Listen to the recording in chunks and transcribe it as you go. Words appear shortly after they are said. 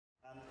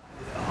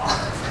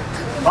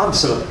I'm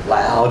sort of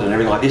loud and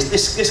everything like this.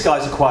 This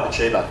guy's a quiet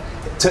achiever.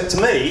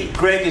 To me,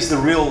 Greg is the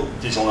real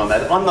digital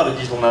nomad. I'm not a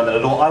digital nomad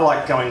at all. I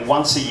like going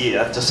once a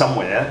year to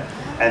somewhere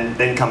and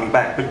then coming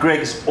back. But Greg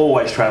is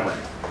always traveling.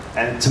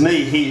 And to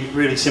me, he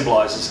really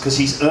symbolises, because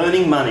he's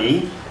earning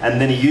money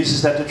and then he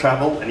uses that to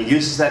travel, and he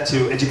uses that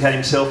to educate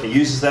himself, he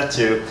uses that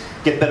to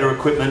get better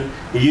equipment,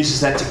 he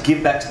uses that to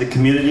give back to the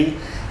community,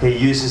 he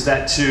uses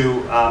that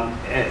to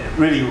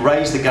really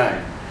raise the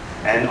game.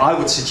 And I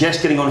would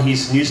suggest getting on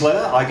his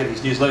newsletter. I get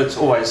his newsletter, it's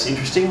always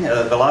interesting.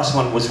 The last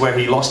one was where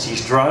he lost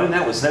his drone.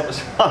 That was that one.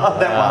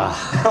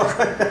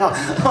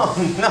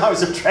 Oh no, it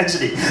was a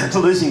tragedy,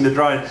 losing the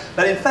drone.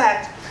 But in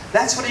fact,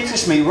 that's what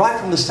interests me right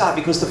from the start,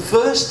 because the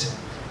first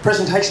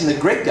presentation that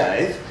Greg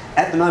gave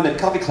at the Nomad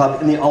Coffee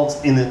Club in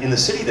the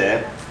city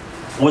there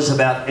was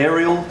about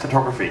aerial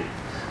photography.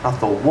 I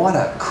thought, what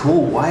a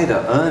cool way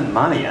to earn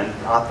money, and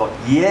I thought,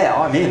 yeah,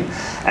 I'm in.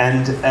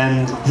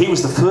 And he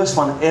was the first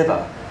one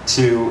ever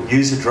to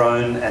use a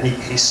drone, and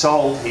he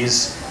sold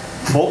his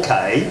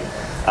 4K,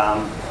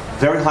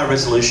 very high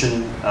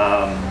resolution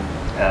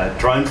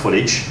drone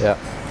footage. Yeah.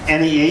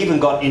 And he even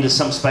got into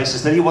some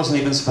spaces that he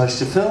wasn't even supposed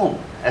to film,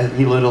 and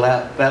he learned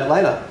about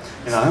later,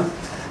 you know.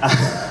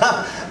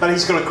 But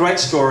he's got a great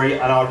story,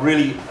 and I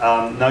really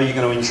know you're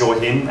going to enjoy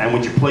him, and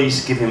would you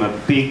please give him a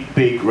big,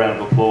 big round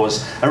of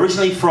applause.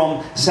 Originally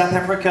from South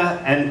Africa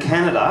and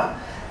Canada,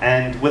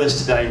 and with us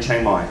today in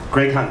Chiang Mai.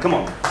 Greg Hunt, come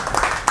on.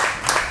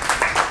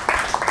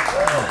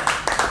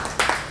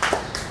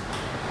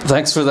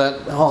 Thanks for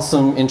that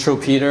awesome intro,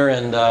 Peter,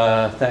 and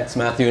thanks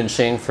Matthew and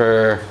Shane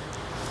for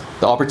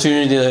the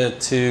opportunity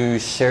to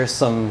share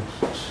some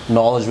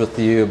knowledge with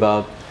you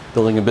about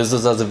building a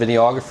business as a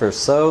videographer.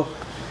 So,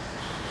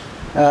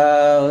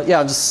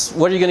 yeah, just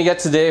what are you going to get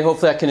today?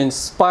 Hopefully I can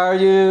inspire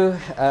you,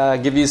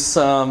 give you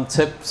some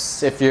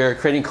tips if you're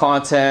creating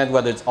content,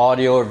 whether it's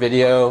audio or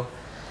video.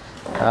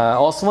 I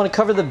also want to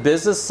cover the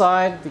business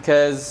side,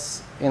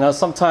 because, you know,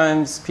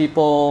 sometimes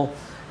people,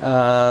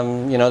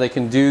 you know, they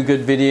can do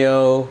good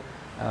video,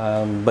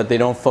 but they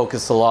don't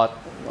focus a lot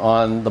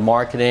on the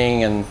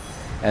marketing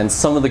and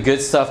some of the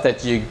good stuff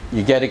that you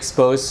get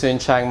exposed to in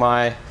Chiang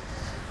Mai.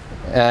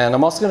 And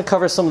I'm also going to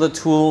cover some of the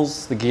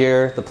tools, the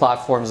gear, the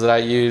platforms that I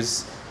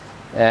use.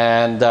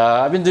 And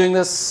I've been doing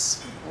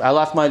this, I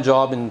left my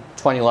job in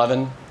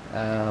 2011,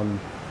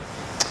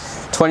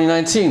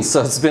 2019,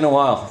 so it's been a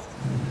while.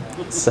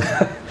 So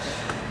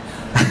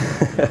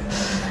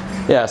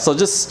yeah, so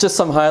just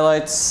some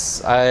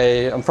highlights.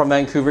 I'm from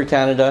Vancouver,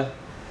 Canada.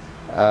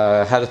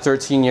 Had a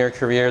 13-year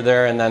career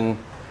there, and then,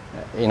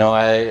 you know,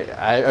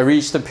 I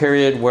reached a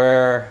period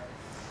where,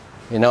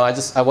 you know,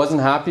 I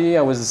wasn't happy.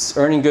 I was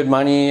earning good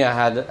money. I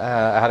had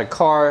a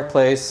car,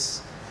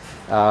 place.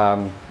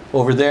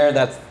 Over there,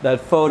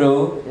 that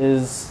photo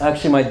is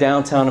actually my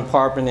downtown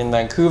apartment in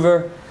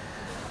Vancouver.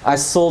 I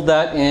sold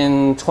that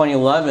in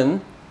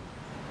 2011.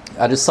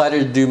 I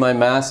decided to do my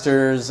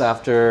master's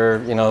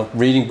after, you know,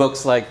 reading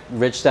books like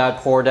Rich Dad,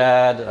 Poor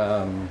Dad,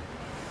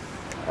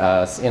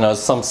 you know,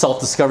 some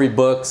self-discovery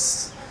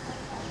books.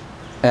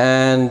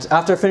 And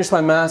after I finished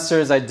my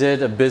master's, I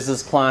did a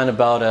business plan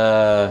about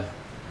a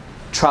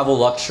travel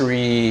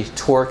luxury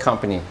tour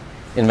company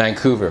in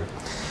Vancouver.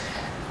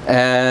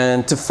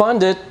 And to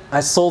fund it,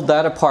 I sold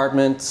that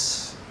apartment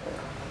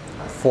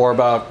for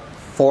about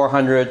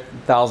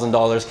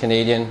 $400,000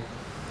 Canadian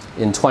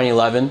in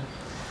 2011.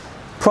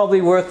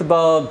 Probably worth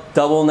about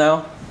double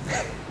now.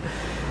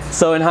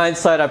 So in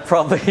hindsight, I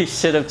probably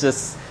should have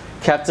just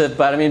kept it.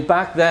 But I mean,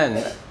 back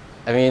then,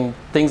 I mean,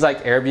 things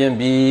like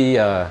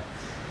Airbnb,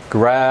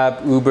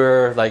 Grab,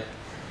 Uber, like,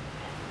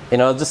 you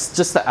know,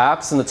 just the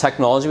apps and the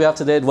technology we have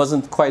today, it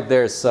wasn't quite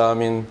there. So I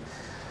mean,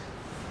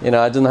 you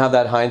know, I didn't have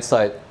that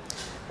hindsight.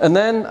 And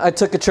then I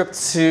took a trip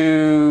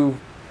to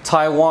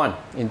Taiwan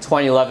in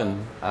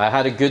 2011. I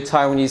had a good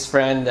Taiwanese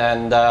friend,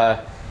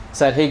 and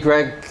said, hey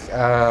Greg,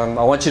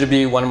 I want you to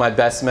be one of my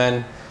best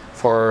men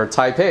for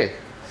Taipei.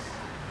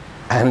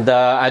 And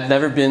I'd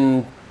never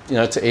been, you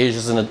know, to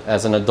Asia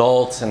as an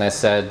adult, and I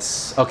said,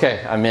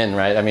 okay, I'm in,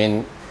 right? I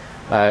mean,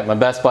 my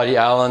best buddy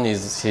Alan,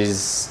 he's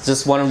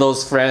just one of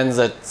those friends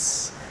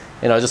that's,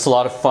 you know, just a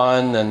lot of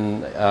fun,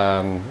 and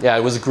yeah,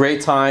 it was a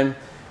great time,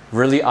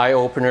 really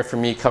eye-opener for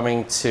me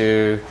coming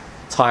to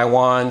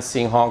Taiwan,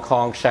 seeing Hong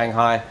Kong,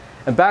 Shanghai.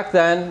 And back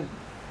then,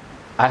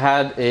 I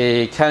had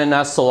a Canon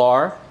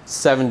SLR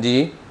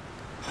 7D,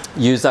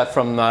 used that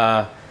from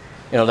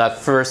you know, that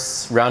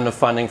first round of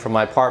funding from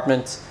my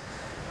apartment,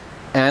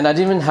 and I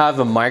didn't even have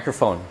a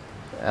microphone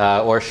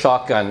or a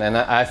shotgun, and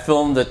I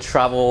filmed the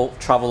travel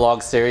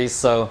log series.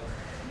 So,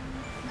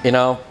 you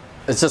know,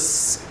 it's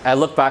just, I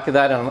look back at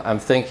that and I'm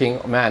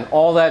thinking, man,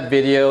 all that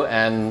video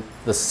and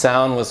the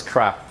sound was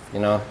crap, you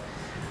know,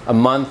 a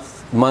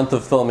month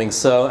of filming.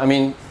 So I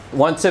mean,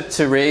 one tip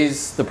to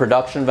raise the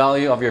production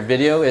value of your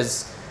video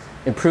is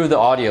improve the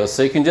audio.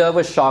 So you can do that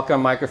with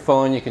shotgun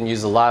microphone, you can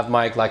use a lav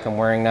mic like I'm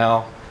wearing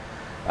now.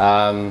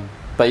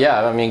 But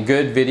yeah, I mean,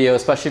 good video,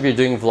 especially if you're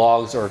doing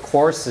vlogs or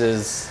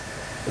courses,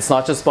 it's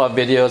not just about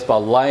video, it's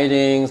about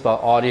lighting, it's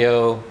about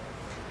audio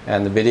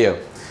and the video.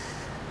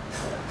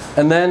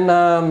 And then,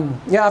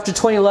 yeah, after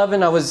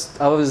 2011, I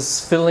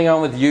was fiddling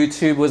on with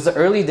YouTube. It was the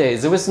early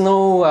days. There was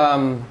no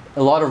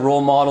a lot of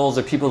role models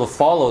or people to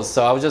follow,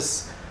 so I was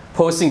just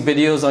posting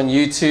videos on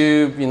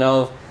YouTube. You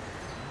know,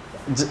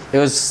 it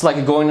was just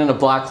like going in a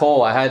black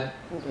hole. I had,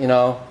 you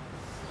know,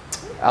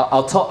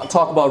 I'll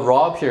talk about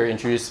Rob here.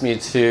 Introduced me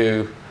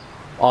to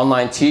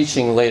online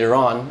teaching later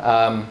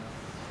on.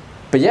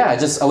 But yeah,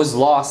 I was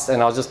lost,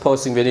 and I was just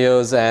posting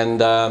videos,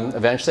 and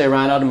eventually I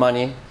ran out of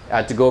money. I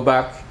had to go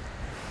back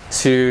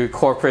to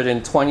corporate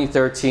in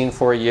 2013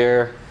 for a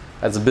year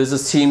as a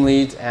business team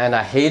lead, and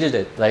I hated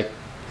it. Like,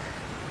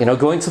 you know,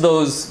 going to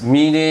those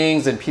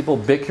meetings and people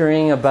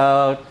bickering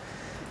about,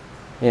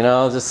 you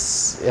know,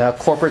 just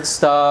corporate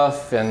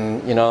stuff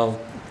and, you know,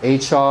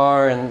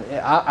 HR, and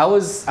I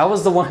was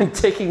the one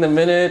taking the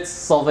minutes,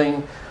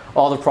 solving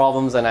all the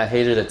problems, and I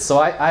hated it. So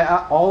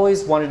I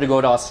always wanted to go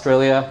to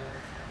Australia,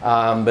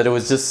 but it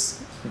was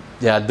just,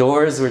 yeah,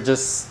 doors were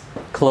just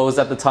closed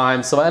at the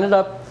time. So I ended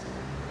up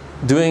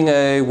doing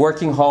a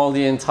working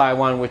holiday in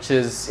Taiwan, which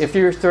is, if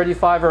you're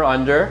 35 or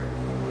under,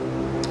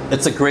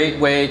 it's a great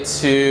way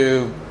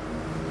to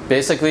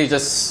basically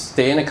just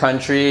stay in a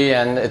country,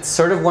 and it's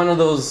sort of one of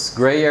those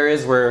gray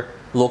areas where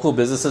local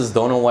businesses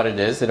don't know what it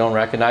is, they don't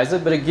recognize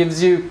it, but it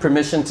gives you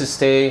permission to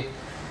stay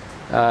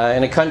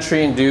in a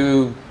country and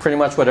do pretty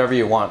much whatever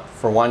you want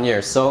for 1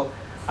 year. So,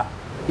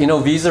 you know,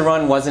 Visa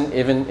Run wasn't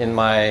even in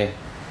my,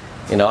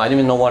 you know, I didn't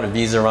even know what a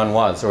Visa Run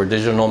was, or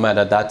digital nomad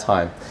at that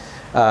time.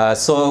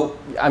 So,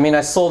 I mean,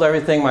 I sold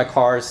everything, my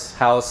cars,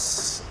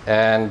 house,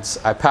 and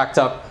I packed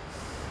up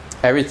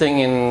everything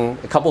in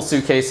a couple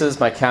suitcases,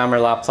 my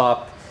camera,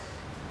 laptop,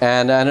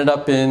 and I ended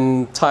up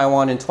in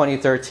Taiwan in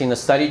 2013 to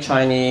study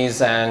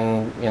Chinese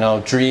and, you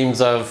know, dreams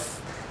of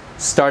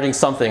starting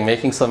something,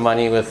 making some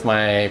money with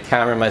my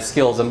camera and my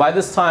skills. And by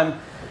this time,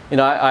 you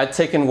know, I'd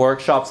taken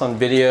workshops on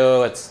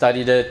video, I'd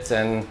studied it,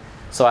 and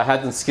so I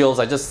had the skills.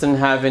 I just didn't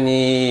have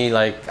any,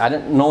 like, I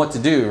didn't know what to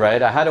do,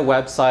 right? I had a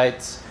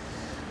website,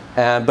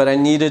 but I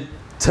needed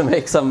to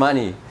make some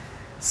money.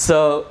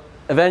 So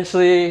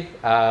eventually,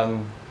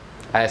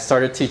 I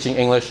started teaching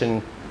English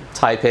in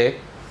Taipei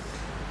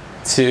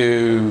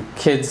to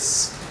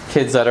kids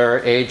that are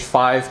age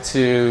 5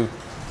 to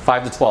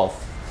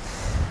 12.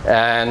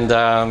 And,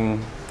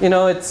 you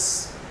know,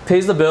 it's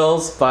pays the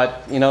bills,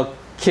 but, you know,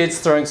 kids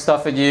throwing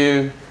stuff at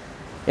you,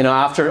 you know,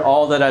 after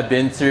all that I've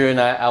been through, and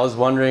I was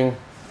wondering,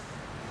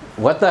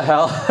 what the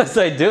hell was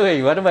I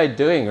doing? What am I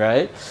doing,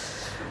 right?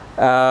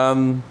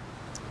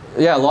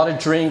 Yeah, a lot of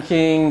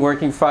drinking,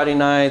 working Friday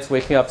nights,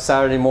 waking up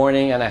Saturday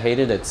morning, and I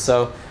hated it.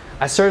 So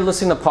I started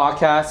listening to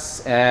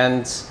podcasts,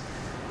 and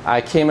I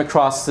came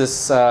across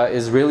this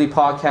Israeli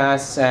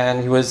podcast,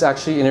 and he was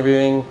actually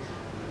interviewing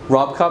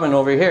Rob Cubbon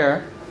over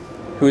here,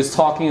 who was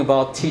talking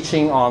about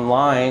teaching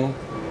online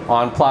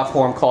on a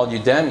platform called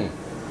Udemy.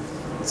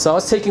 So I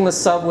was taking the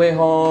subway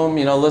home,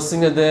 you know,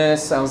 listening to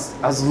this. I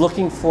was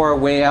looking for a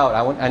way out.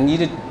 I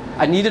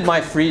needed my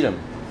freedom.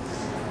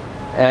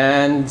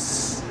 And,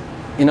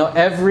 you know,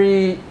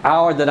 every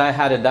hour that I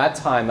had at that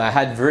time, I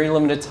had very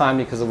limited time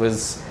because it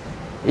was,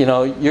 you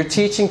know, you're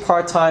teaching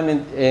part-time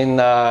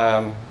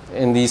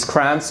in these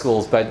cram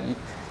schools, but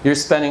you're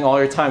spending all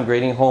your time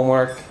grading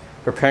homework,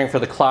 preparing for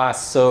the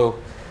class, so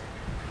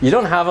you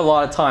don't have a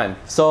lot of time.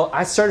 So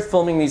I started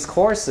filming these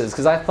courses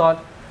because I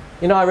thought,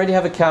 you know, I already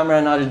have a camera,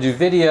 I know how to do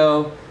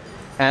video,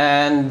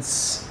 and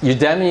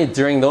Udemy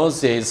during those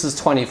days, this is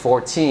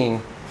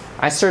 2014,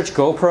 I searched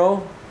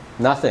GoPro,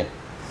 nothing.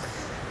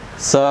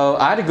 So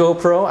I had a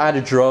GoPro, I had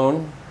a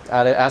drone, I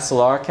had an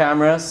SLR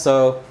camera,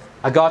 so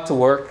I got to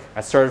work.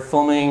 I started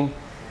filming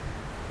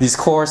these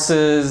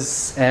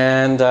courses,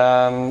 and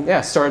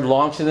yeah, started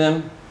launching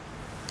them.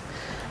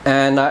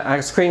 And I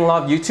was creating a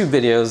lot of YouTube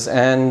videos,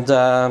 and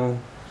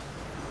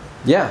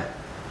yeah,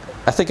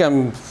 I think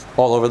I'm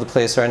all over the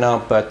place right now,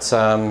 but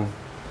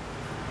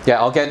yeah,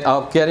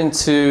 I'll get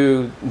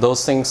into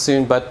those things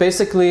soon. But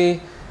basically,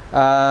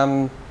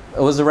 it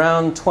was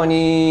around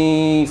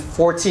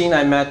 2014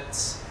 I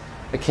met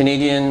a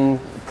Canadian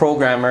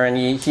programmer, and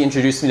he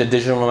introduced me to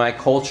digital nomad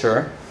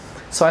culture.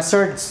 So I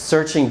started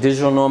searching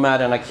digital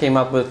nomad, and I came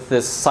up with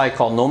this site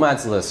called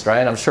Nomads List,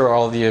 right? I'm sure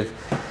all of you have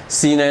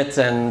seen it,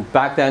 and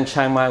back then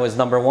Chiang Mai was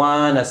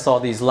 #1. I saw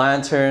these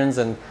lanterns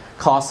and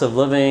cost of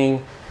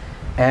living,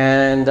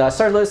 and I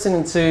started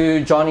listening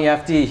to Johnny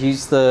FD.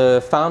 He's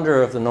the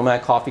founder of the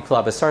Nomad Coffee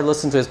Club. I started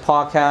listening to his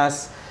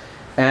podcast,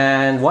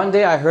 and one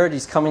day I heard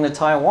he's coming to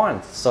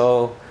Taiwan.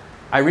 So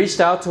I reached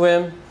out to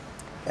him,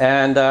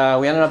 and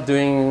we ended up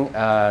doing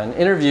an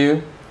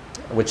interview,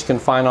 which you can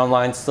find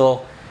online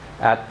still,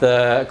 at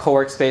the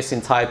co-work space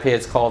in Taipei.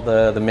 It's called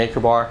the Maker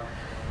Bar.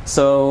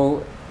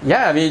 So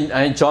yeah, I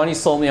mean, Johnny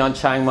sold me on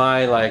Chiang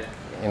Mai, like,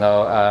 you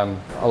know,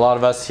 a lot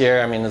of us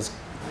here. I mean,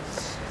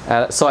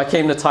 so I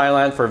came to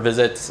Thailand for a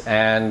visit,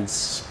 and,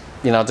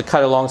 you know, to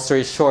cut a long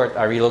story short,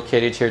 I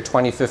relocated here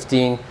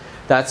 2015.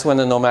 That's when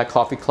the Nomad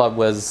Coffee Club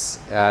was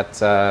at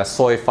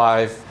Soy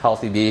 5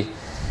 Healthy Bee.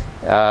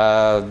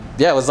 Yeah,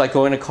 it was like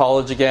going to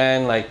college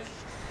again. Like,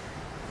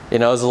 You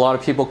know, there's a lot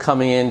of people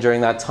coming in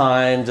during that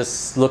time,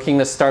 just looking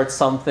to start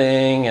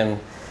something, and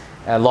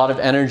a lot of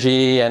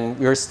energy. And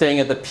we were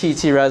staying at the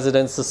PT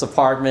residence, this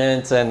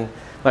apartment, and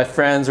my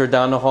friends were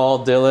down the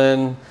hall,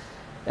 Dylan,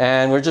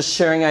 and we're just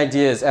sharing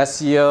ideas.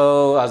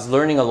 SEO, I was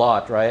learning a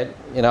lot, right?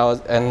 You know,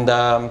 and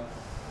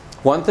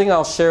one thing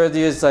I'll share with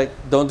you is, like,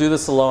 don't do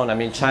this alone. I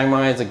mean, Chiang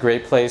Mai is a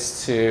great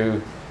place to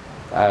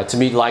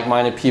meet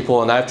like-minded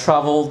people, and I've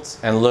traveled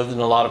and lived in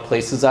a lot of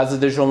places as a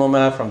digital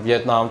nomad, from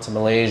Vietnam to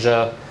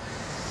Malaysia,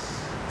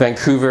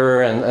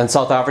 Vancouver, and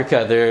South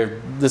Africa.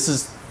 This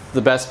is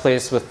the best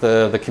place with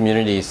the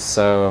communities.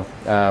 So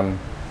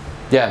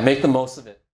yeah, make the most of it.